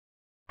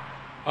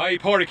Hi,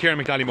 Pauric here at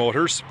Mc Nally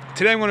Motors.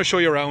 Today I'm going to show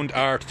you around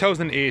our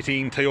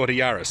 2018 Toyota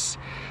Yaris.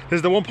 This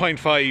is the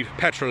 1.5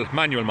 petrol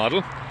manual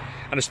model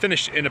and it's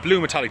finished in a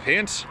blue metallic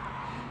paint.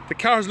 The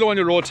car has low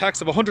annual road tax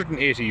of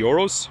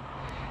 €180.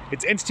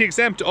 It's entity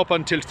exempt up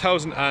until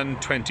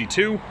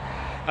 2022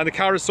 and the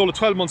car is sold a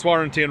 12 months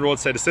warranty and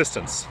roadside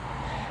assistance.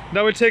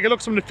 Now we'll take a look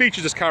at some of the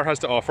features this car has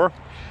to offer.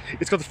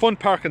 It's got the front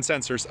parking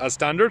sensors as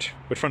standard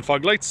with front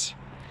fog lights.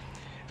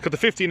 It's got the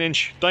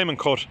 15-inch diamond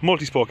cut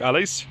multi-spoke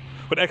alloys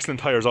with excellent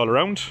tyres all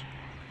around.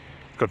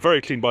 It's got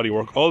very clean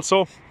bodywork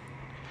also.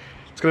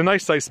 It's got a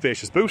nice size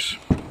spacious boot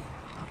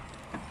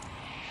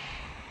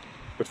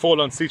with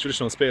fold-on seats for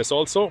additional space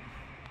also.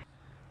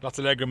 Lots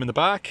of legroom in the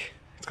back.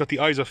 It's got the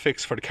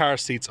ISOFIX for the car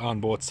seats on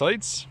both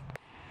sides.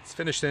 It's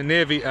finished in a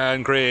navy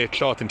and grey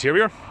cloth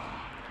interior.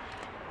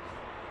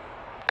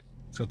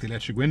 It's got the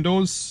electric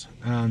windows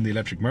and the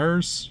electric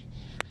mirrors,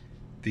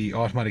 the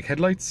automatic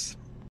headlights,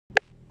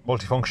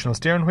 multifunctional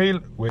steering wheel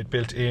with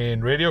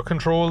built-in radio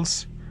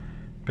controls,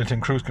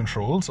 built-in cruise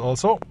controls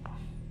also,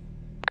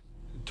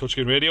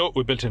 touchscreen radio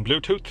with built-in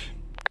Bluetooth,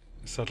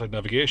 satellite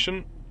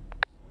navigation,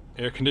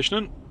 air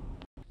conditioning,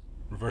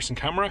 reversing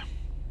camera,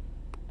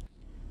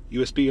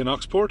 USB and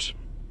aux port,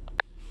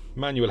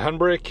 manual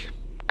handbrake.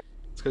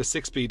 It's got a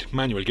 6-speed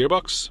manual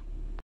gearbox.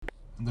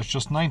 And there's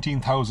just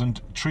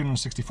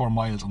 19,364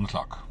 miles on the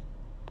clock.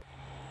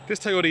 This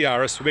Toyota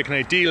Yaris will make an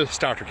ideal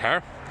starter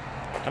car.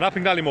 And at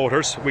Mc Nally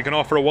Motors, we can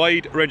offer a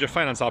wide range of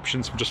finance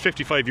options for just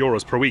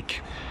 €55 per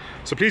week.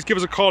 So please give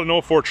us a call on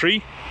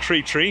 043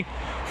 33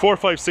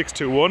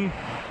 45621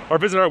 or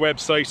visit our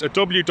website at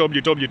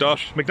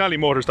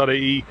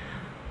www.mcnallymotors.ie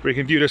where you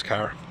can view this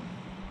car.